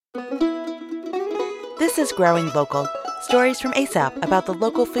This is Growing Local, stories from ASAP about the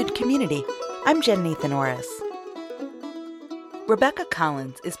local food community. I'm Jen Nathan Orris. Rebecca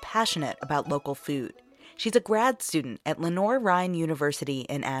Collins is passionate about local food. She's a grad student at Lenoir-Rhyne University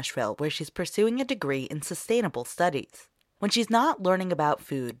in Asheville, where she's pursuing a degree in sustainable studies. When she's not learning about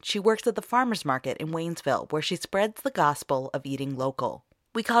food, she works at the farmers market in Waynesville, where she spreads the gospel of eating local.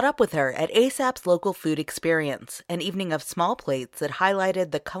 We caught up with her at ASAP's Local Food Experience, an evening of small plates that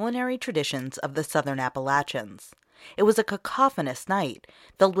highlighted the culinary traditions of the Southern Appalachians. It was a cacophonous night,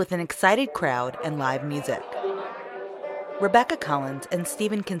 filled with an excited crowd and live music. Rebecca Collins and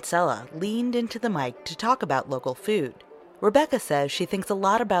Stephen Kinsella leaned into the mic to talk about local food. Rebecca says she thinks a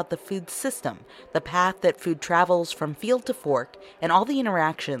lot about the food system, the path that food travels from field to fork, and all the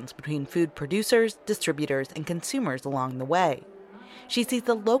interactions between food producers, distributors, and consumers along the way. She sees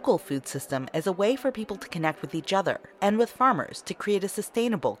the local food system as a way for people to connect with each other and with farmers to create a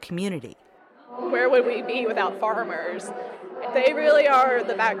sustainable community. Where would we be without farmers? They really are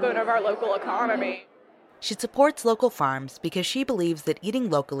the backbone of our local economy. She supports local farms because she believes that eating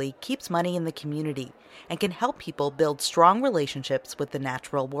locally keeps money in the community and can help people build strong relationships with the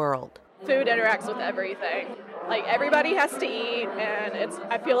natural world. Food interacts with everything. Like, everybody has to eat, and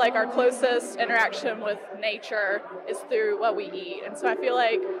I feel like our closest interaction with nature is through what we eat. And so I feel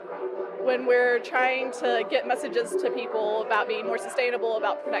like when we're trying to get messages to people about being more sustainable,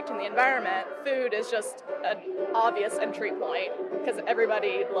 about protecting the environment, food is just an obvious entry point because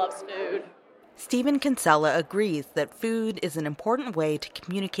everybody loves food. Stephen Kinsella agrees that food is an important way to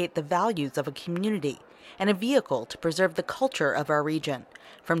communicate the values of a community and a vehicle to preserve the culture of our region,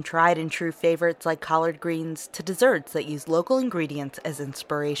 from tried and true favorites like collard greens to desserts that use local ingredients as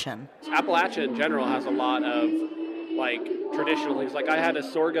inspiration. Appalachia in general has a lot of traditional things. I had a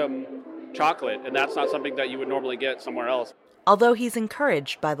sorghum chocolate, and that's not something that you would normally get somewhere else. Although he's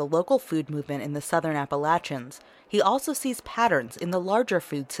encouraged by the local food movement in the Southern Appalachians, he also sees patterns in the larger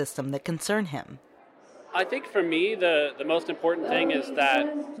food system that concern him. I think for me, the most important thing is that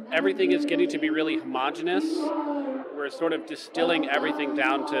everything is getting to be really homogenous. We're sort of distilling everything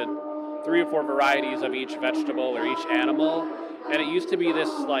down to 3 or 4 varieties of each vegetable or each animal. And it used to be this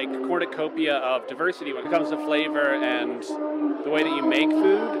cornucopia of diversity when it comes to flavor and the way that you make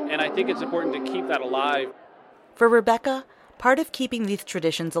food. And I think it's important to keep that alive. For Rebecca, part of keeping these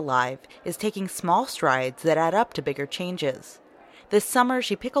traditions alive is taking small strides that add up to bigger changes. This summer,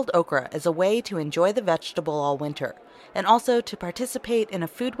 she pickled okra as a way to enjoy the vegetable all winter, and also to participate in a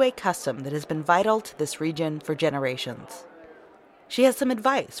foodway custom that has been vital to this region for generations. She has some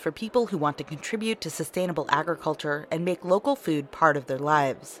advice for people who want to contribute to sustainable agriculture and make local food part of their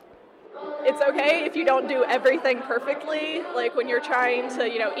lives. It's okay if you don't do everything perfectly, like when you're trying to,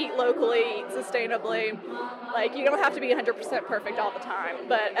 eat locally, eat sustainably. You don't have to be 100% perfect all the time,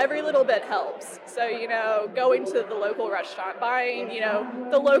 but every little bit helps. So, going to the local restaurant, buying,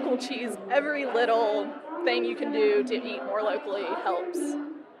 the local cheese, every little thing you can do to eat more locally helps.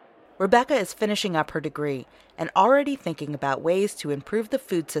 Rebecca is finishing up her degree and already thinking about ways to improve the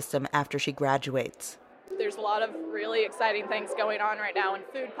food system after she graduates. There's a lot of really exciting things going on right now in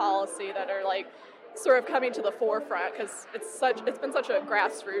food policy that are sort of coming to the forefront because it's been such a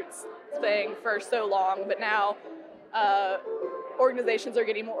grassroots thing for so long, but now organizations are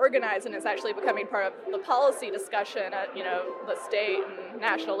getting more organized and it's actually becoming part of the policy discussion at the state and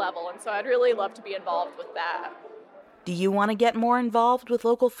national level, and so I'd really love to be involved with that. Do you want to get more involved with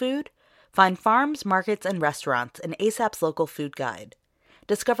local food? Find farms, markets, and restaurants in ASAP's Local Food Guide.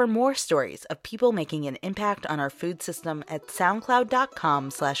 Discover more stories of people making an impact on our food system at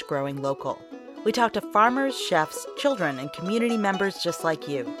soundcloud.com/growinglocal. We talk to farmers, chefs, children, and community members just like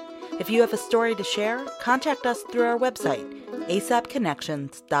you. If you have a story to share, contact us through our website,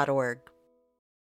 asapconnections.org.